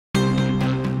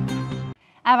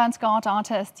Avant-garde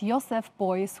artist Joseph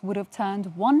Beuys would have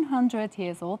turned 100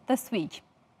 years old this week.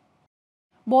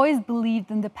 Beuys believed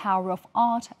in the power of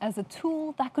art as a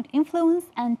tool that could influence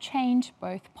and change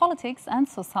both politics and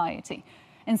society.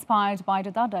 Inspired by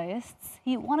the Dadaists,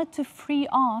 he wanted to free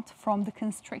art from the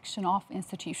constriction of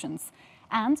institutions.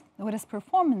 And with his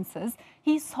performances,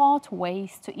 he sought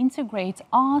ways to integrate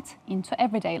art into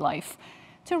everyday life.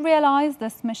 To realize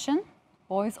this mission,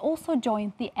 Beuys also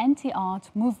joined the anti-art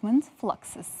movement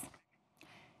Fluxus.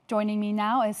 Joining me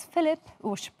now is Philip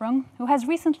Ursprung, who has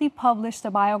recently published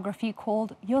a biography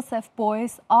called Joseph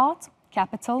Beuys, Art,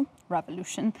 Capital,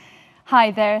 Revolution.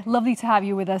 Hi there, lovely to have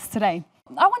you with us today.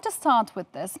 I want to start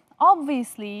with this.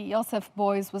 Obviously, Joseph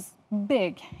Beuys was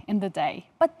big in the day,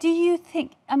 but do you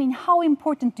think, how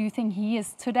important do you think he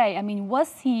is today?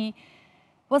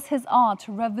 Was his art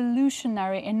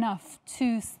revolutionary enough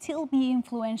to still be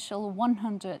influential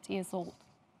 100 years old?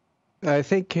 I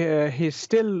think he's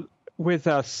still with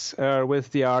us,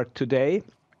 with the art today.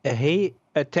 He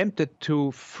attempted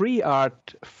to free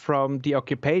art from the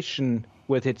occupation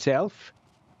with itself,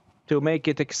 to make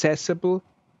it accessible,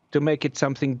 to make it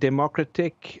something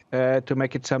democratic, to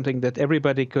make it something that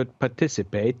everybody could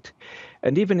participate.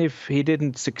 And even if he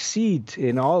didn't succeed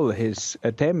in all his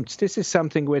attempts, this is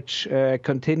something which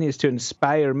continues to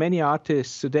inspire many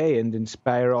artists today and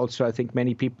inspire also, I think,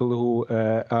 many people who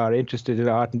are interested in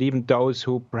art and even those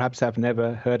who perhaps have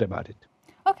never heard about it.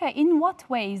 Okay, in what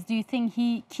ways do you think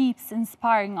he keeps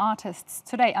inspiring artists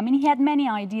today? He had many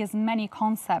ideas and many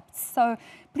concepts. So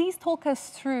please talk us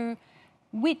through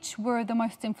which were the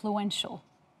most influential.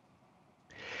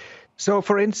 So,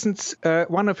 for instance,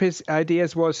 one of his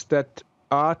ideas was that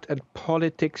art and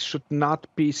politics should not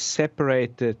be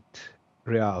separated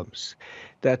realms,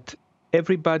 that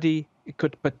everybody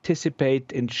could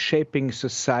participate in shaping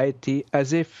society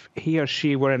as if he or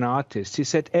she were an artist. He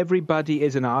said everybody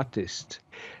is an artist.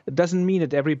 It doesn't mean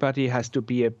that everybody has to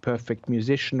be a perfect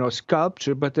musician or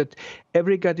sculptor, but that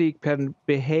everybody can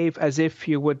behave as if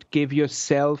you would give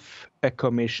yourself a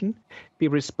commission, be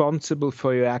responsible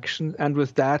for your action, and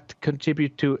with that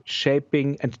contribute to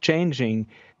shaping and changing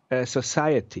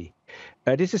society.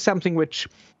 This is something which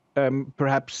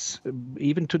perhaps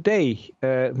even today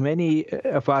many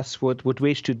of us would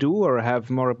wish to do or have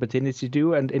more opportunity to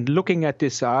do. And in looking at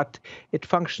this art, it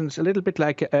functions a little bit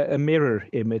like a mirror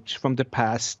image from the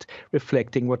past,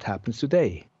 reflecting what happens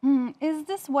today. Is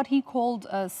this what he called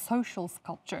a social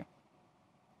sculpture?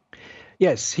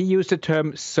 Yes, he used the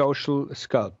term social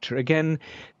sculpture, again,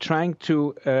 trying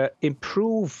to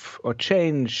improve or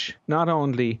change not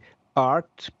only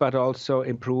art, but also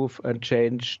improve and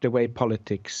change the way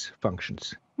politics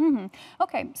functions.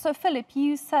 Okay, so Philip,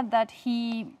 you said that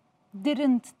he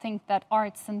didn't think that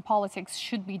arts and politics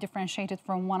should be differentiated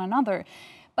from one another,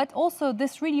 but also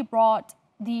this really brought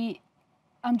the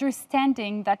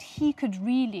understanding that he could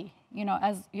really,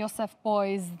 as Joseph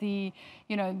Beuys, the,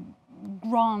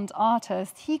 grand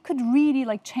artist, he could really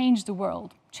change the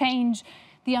world, change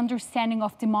the understanding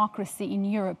of democracy in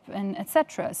Europe and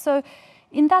etc. So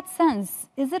in that sense,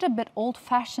 is it a bit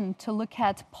old-fashioned to look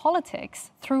at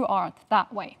politics through art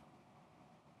that way?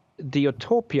 The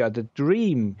utopia, the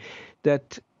dream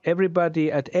that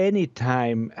everybody at any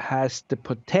time has the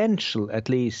potential, at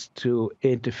least, to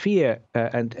interfere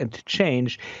and to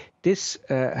change, this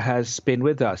has been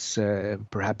with us,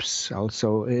 perhaps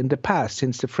also in the past,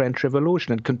 since the French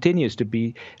Revolution, and continues to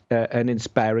be an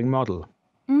inspiring model.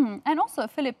 And also,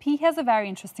 Philip, he has a very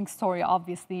interesting story,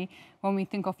 obviously. When we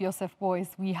think of Joseph Beuys,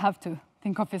 we have to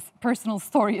think of his personal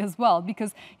story as well,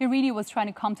 because he really was trying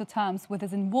to come to terms with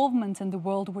his involvement in the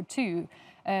World War II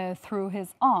through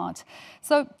his art.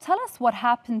 So tell us what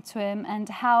happened to him and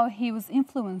how he was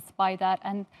influenced by that,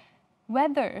 and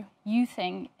whether you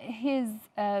think his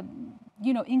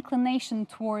inclination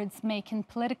towards making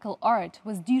political art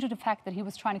was due to the fact that he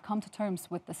was trying to come to terms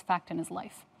with this fact in his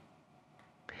life.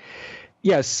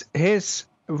 Yes, his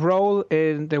role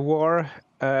in the war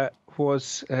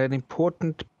was an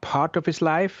important part of his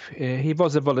life. He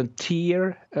was a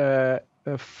volunteer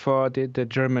for the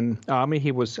German army.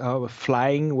 He was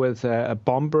flying with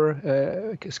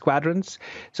bomber squadrons.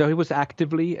 So he was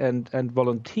actively and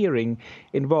volunteering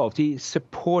involved. He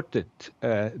supported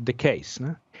the case.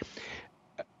 No?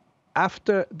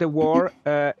 After the war,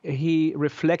 he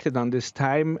reflected on this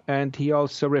time, and he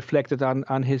also reflected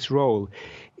on his role.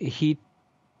 He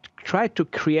tried to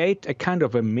create a kind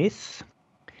of a myth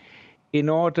in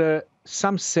order,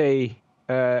 some say,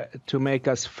 to make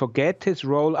us forget his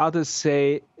role, others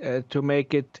say to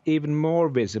make it even more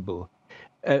visible.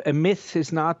 A myth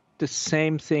is not the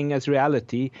same thing as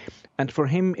reality. And for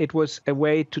him, it was a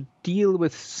way to deal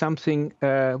with something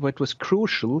what was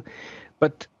crucial,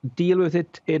 but deal with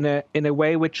it in a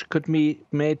way which could be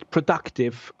made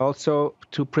productive, also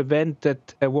to prevent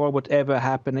that a war would ever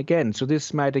happen again. So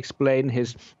this might explain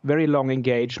his very long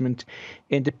engagement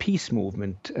in the peace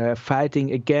movement,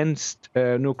 fighting against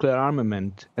nuclear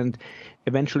armament, and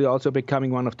eventually also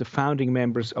becoming one of the founding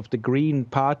members of the Green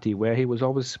Party, where he was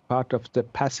always part of the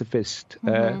pacifist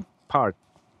part.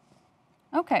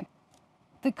 Okay.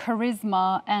 The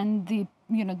charisma and the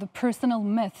personal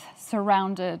myth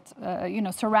surrounding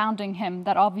him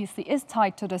that obviously is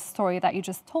tied to the story that you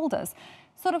just told us,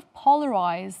 sort of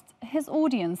polarized his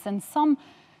audience. And some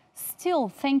still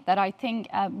think that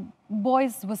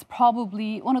Beuys was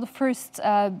probably one of the first,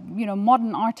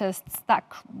 modern artists that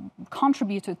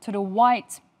contributed to the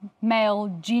white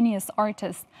male genius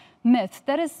artist myth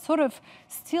that is sort of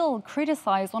still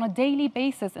criticized on a daily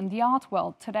basis in the art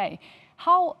world today.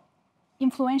 How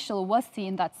influential was he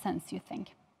in that sense, you think?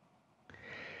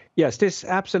 Yes, this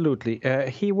absolutely.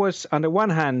 He was, on the one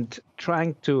hand,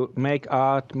 trying to make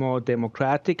art more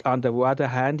democratic. On the other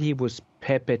hand, he was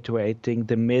perpetuating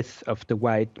the myth of the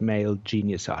white male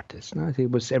genius artist. No?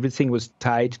 Everything was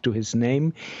tied to his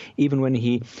name. Even when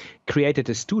he created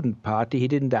a student party, he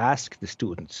didn't ask the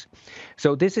students.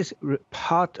 So this is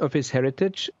part of his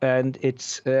heritage, and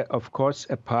it's, of course,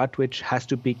 a part which has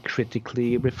to be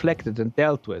critically reflected and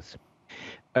dealt with.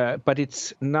 But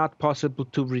it's not possible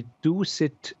to reduce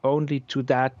it only to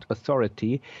that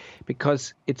authority,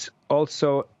 because it's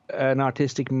also an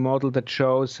artistic model that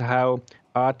shows how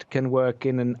art can work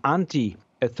in an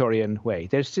anti-authoritarian way.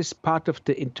 There's this part of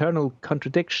the internal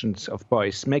contradictions of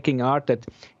Beuys, making art that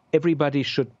everybody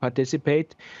should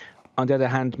participate. On the other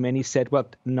hand, many said, well,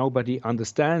 nobody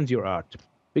understands your art.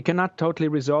 We cannot totally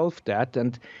resolve that,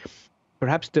 and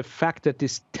perhaps the fact that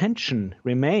this tension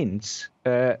remains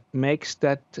makes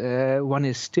that one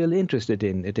is still interested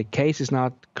in it. The case is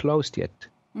not closed yet.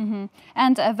 Mm-hmm.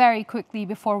 And very quickly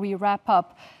before we wrap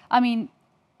up,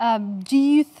 do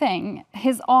you think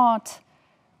his art,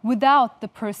 without the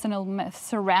personal myth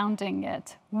surrounding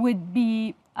it, would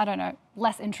be,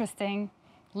 less interesting,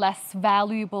 less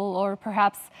valuable, or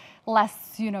perhaps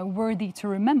less, worthy to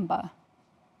remember?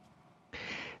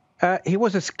 He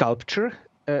was a sculptor.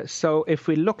 So if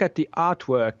we look at the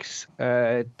artworks,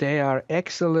 they are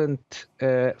excellent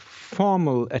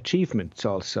formal achievements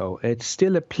also. It's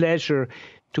still a pleasure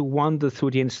to wander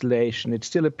through the installation. It's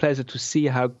still a pleasure to see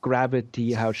how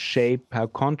gravity, how shape, how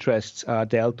contrasts are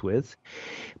dealt with.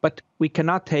 But we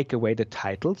cannot take away the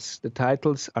titles. The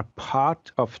titles are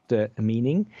part of the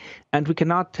meaning. And we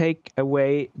cannot take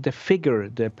away the figure,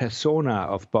 the persona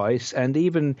of Beuys, and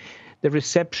even the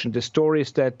reception, the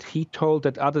stories that he told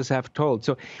that others have told.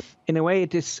 So in a way,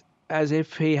 it is as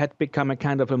if he had become a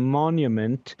kind of a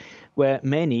monument where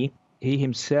many, he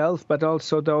himself, but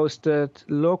also those that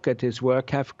look at his work,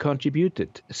 have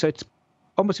contributed. So it's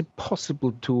almost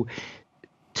impossible to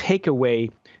take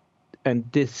away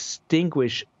and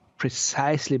distinguish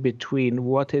precisely between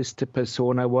what is the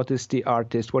persona, what is the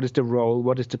artist, what is the role,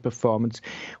 what is the performance,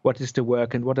 what is the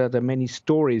work, and what are the many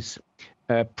stories,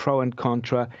 pro and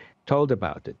contra, told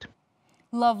about it.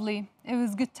 Lovely. It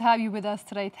was good to have you with us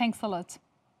today. Thanks a lot.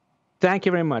 Thank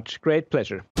you very much. Great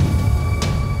pleasure.